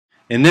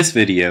In this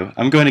video,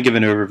 I'm going to give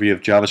an overview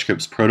of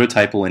JavaScript's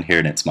prototypal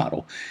inheritance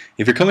model.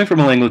 If you're coming from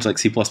a language like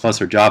C++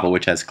 or Java,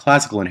 which has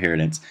classical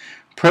inheritance,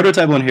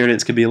 prototypal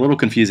inheritance can be a little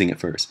confusing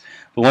at first.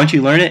 But once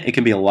you learn it, it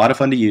can be a lot of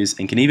fun to use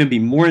and can even be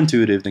more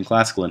intuitive than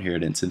classical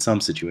inheritance in some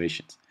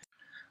situations.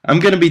 I'm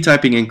going to be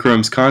typing in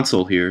Chrome's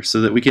console here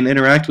so that we can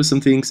interact with some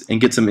things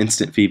and get some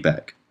instant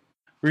feedback.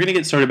 We're going to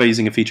get started by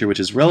using a feature which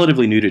is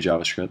relatively new to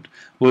JavaScript,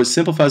 which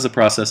simplifies the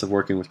process of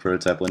working with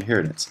prototypal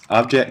inheritance,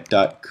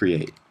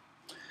 Object.create.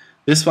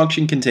 This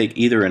function can take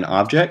either an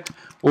object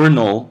or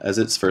null as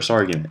its first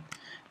argument.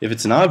 If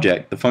it's an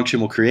object, the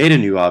function will create a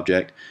new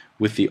object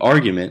with the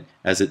argument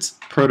as its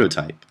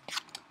prototype.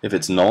 If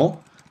it's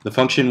null, the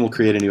function will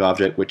create a new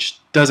object which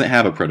doesn't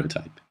have a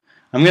prototype.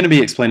 I'm going to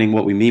be explaining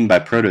what we mean by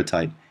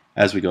prototype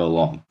as we go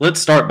along.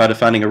 Let's start by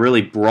defining a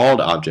really broad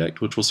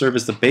object which will serve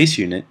as the base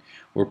unit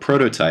or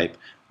prototype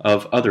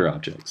of other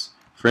objects.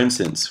 For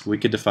instance, we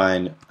could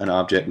define an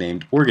object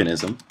named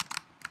organism,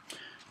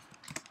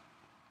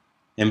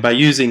 and by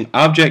using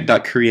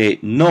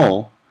Object.create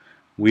null,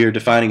 we are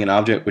defining an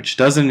object which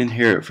doesn't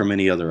inherit from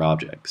any other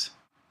objects.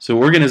 So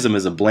organism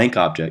is a blank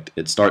object,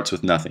 it starts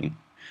with nothing.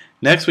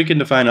 Next we can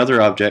define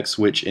other objects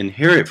which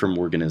inherit from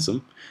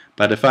organism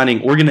by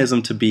defining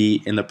organism to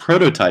be in the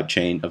prototype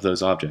chain of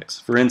those objects.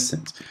 For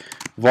instance,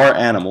 var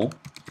animal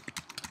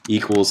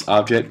equals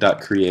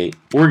Object.create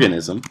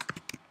organism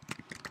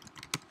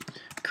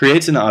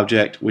creates an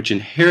object which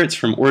inherits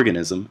from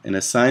organism and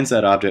assigns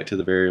that object to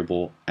the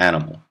variable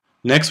animal.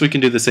 Next we can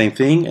do the same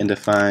thing and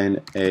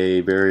define a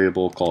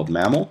variable called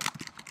mammal,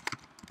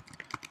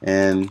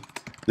 and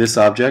this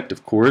object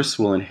of course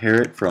will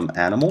inherit from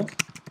animal,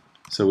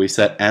 so we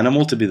set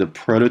animal to be the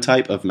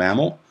prototype of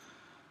mammal,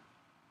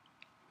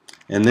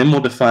 and then we'll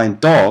define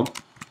dog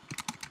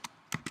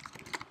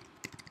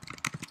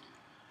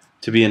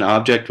to be an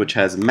object which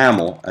has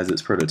mammal as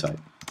its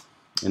prototype.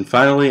 And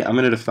finally I'm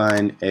going to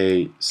define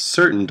a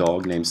certain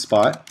dog named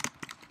Spot,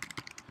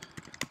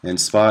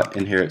 and Spot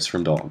inherits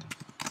from dog.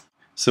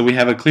 So we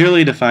have a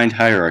clearly defined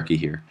hierarchy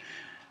here.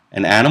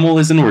 An animal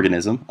is an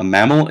organism, a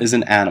mammal is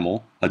an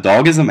animal, a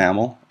dog is a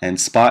mammal,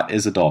 and Spot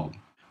is a dog.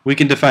 We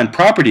can define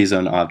properties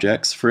on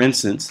objects. For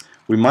instance,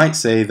 we might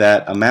say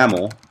that a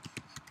mammal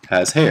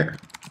has hair.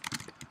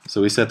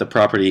 So we set the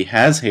property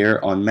has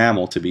hair on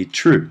mammal to be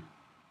true.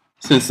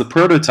 Since the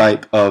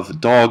prototype of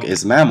dog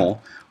is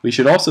mammal, we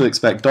should also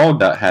expect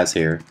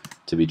dog.hasHair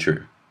to be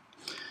true.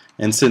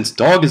 And since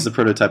dog is the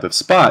prototype of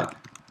Spot,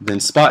 then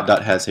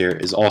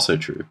Spot.hasHair is also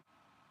true.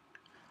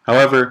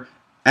 However,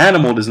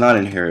 animal does not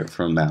inherit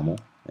from mammal,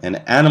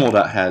 and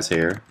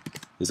animal.hasHair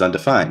is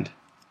undefined.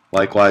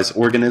 Likewise,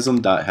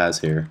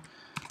 organism.hasHair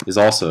is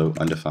also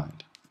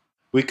undefined.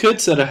 We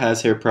could set a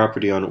hasHair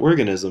property on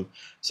organism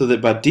so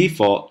that by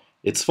default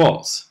it's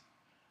false.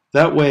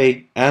 That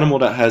way,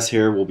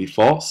 animal.hasHair will be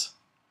false,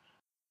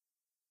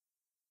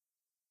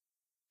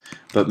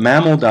 but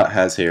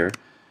mammal.hasHair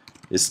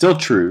is still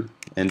true,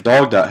 and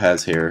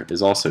dog.hasHair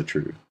is also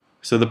true.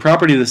 So the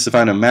property that's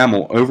defined on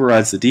mammal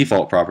overrides the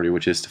default property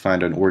which is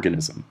defined on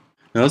organism.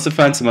 Now let's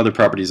define some other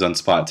properties on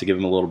Spot to give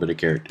them a little bit of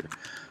character.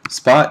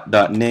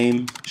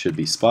 Spot.name should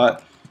be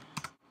Spot.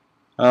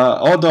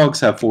 All dogs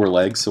have 4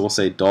 legs, so we'll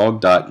say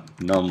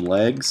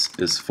dog.numLegs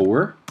is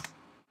 4.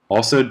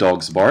 Also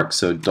dogs bark,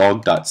 so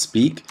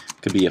dog.speak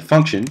could be a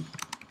function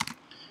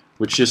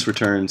which just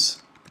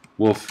returns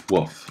woof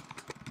woof.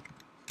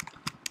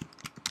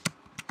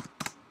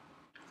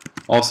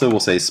 Also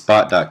we'll say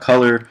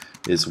Spot.color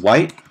is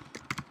white.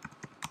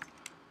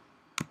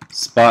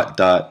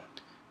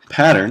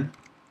 Spot.pattern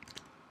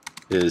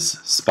is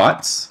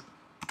spots.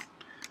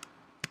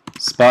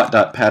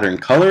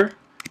 Spot.patternColor,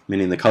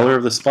 meaning the color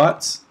of the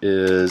spots,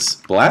 is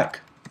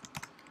black.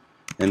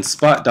 And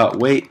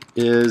Spot.weight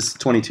is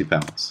 22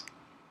 pounds.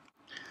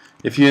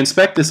 If you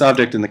inspect this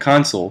object in the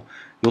console,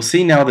 you'll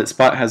see now that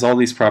Spot has all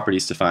these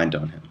properties defined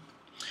on him.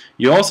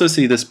 You also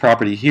see this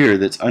property here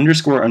that's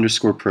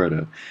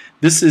 __proto.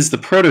 This is the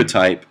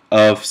prototype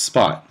of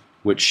Spot,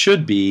 which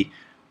should be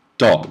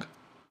dog.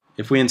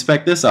 If we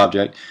inspect this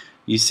object,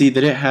 you see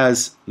that it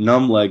has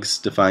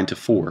numLegs defined to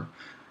 4,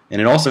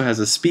 and it also has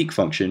a speak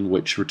function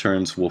which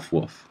returns woof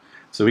woof.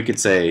 So we could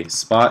say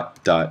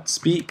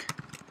Spot.speak,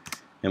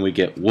 and we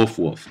get woof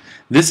woof.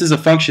 This is a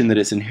function that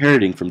it's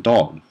inheriting from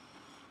dog.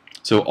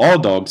 So all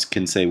dogs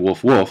can say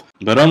woof woof,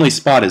 but only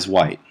Spot is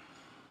white.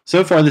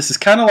 So far this is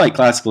kind of like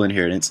classical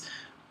inheritance,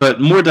 but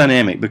more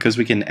dynamic because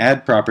we can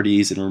add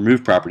properties and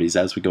remove properties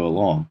as we go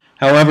along.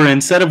 However,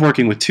 instead of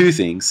working with 2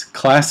 things,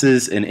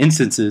 classes and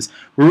instances,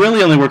 we're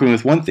really only working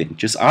with 1 thing,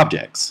 just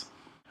objects.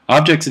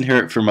 Objects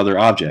inherit from other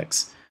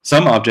objects.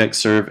 Some objects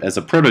serve as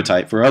a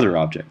prototype for other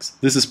objects.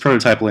 This is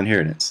prototypal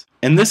inheritance.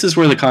 And this is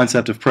where the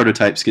concept of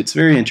prototypes gets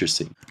very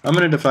interesting. I'm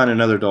going to define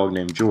another dog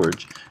named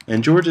George,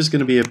 and George is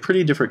going to be a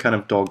pretty different kind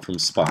of dog from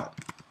Spot.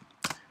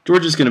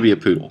 George is going to be a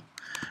poodle.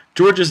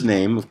 George's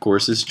name, of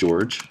course, is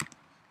George.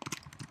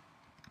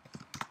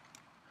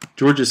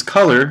 George's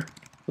color,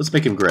 let's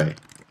make him gray.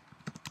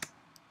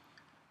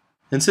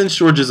 And since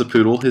George is a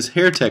poodle, his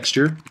hair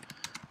texture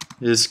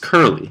is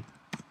curly.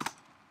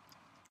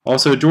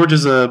 Also, George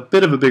is a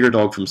bit of a bigger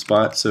dog from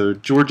Spot, so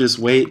George's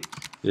weight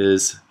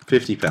is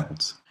 50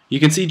 pounds. You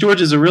can see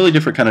George is a really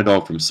different kind of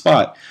dog from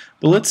Spot,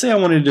 but let's say I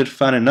wanted to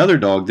define another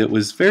dog that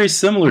was very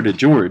similar to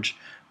George,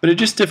 but it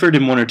just differed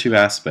in one or two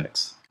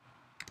aspects.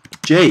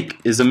 Jake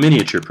is a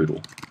miniature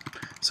poodle.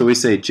 So we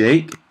say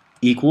Jake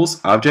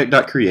equals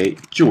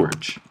Object.create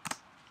George.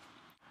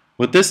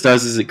 What this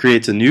does is it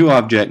creates a new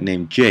object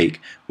named Jake,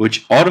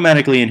 which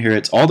automatically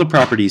inherits all the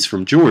properties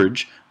from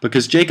George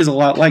because Jake is a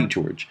lot like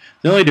George.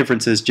 The only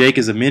difference is Jake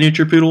is a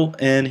miniature poodle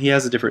and he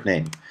has a different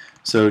name.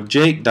 So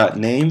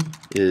Jake.name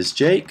is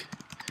Jake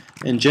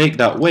and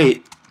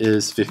Jake.weight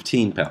is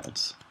 15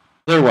 pounds.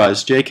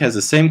 Otherwise, Jake has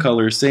the same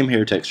color, same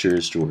hair texture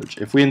as George.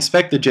 If we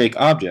inspect the Jake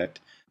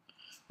object,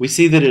 we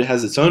see that it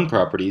has its own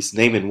properties,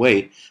 name and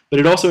weight, but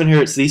it also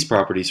inherits these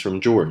properties from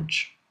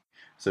George.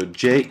 So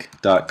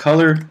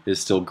Jake.color is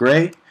still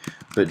gray,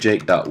 but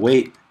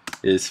Jake.weight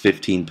is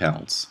 15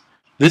 pounds.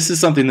 This is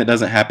something that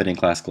doesn't happen in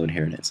classical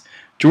inheritance.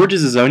 George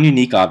is his own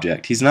unique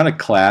object. He's not a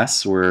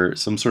class or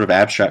some sort of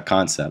abstract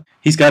concept.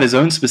 He's got his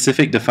own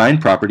specific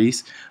defined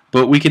properties,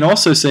 but we can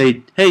also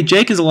say, hey,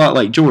 Jake is a lot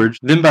like George.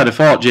 Then by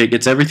default, Jake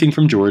gets everything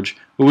from George,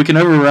 but we can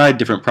override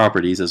different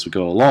properties as we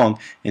go along,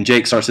 and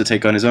Jake starts to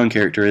take on his own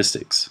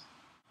characteristics.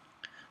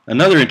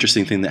 Another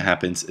interesting thing that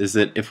happens is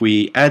that if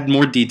we add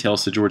more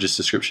details to George's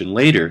description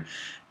later,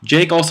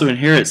 Jake also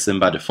inherits them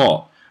by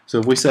default. So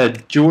if we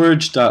said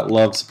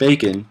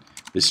George.lovesbacon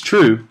is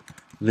true,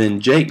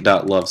 then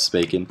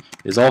Jake.lovesbacon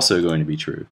is also going to be true.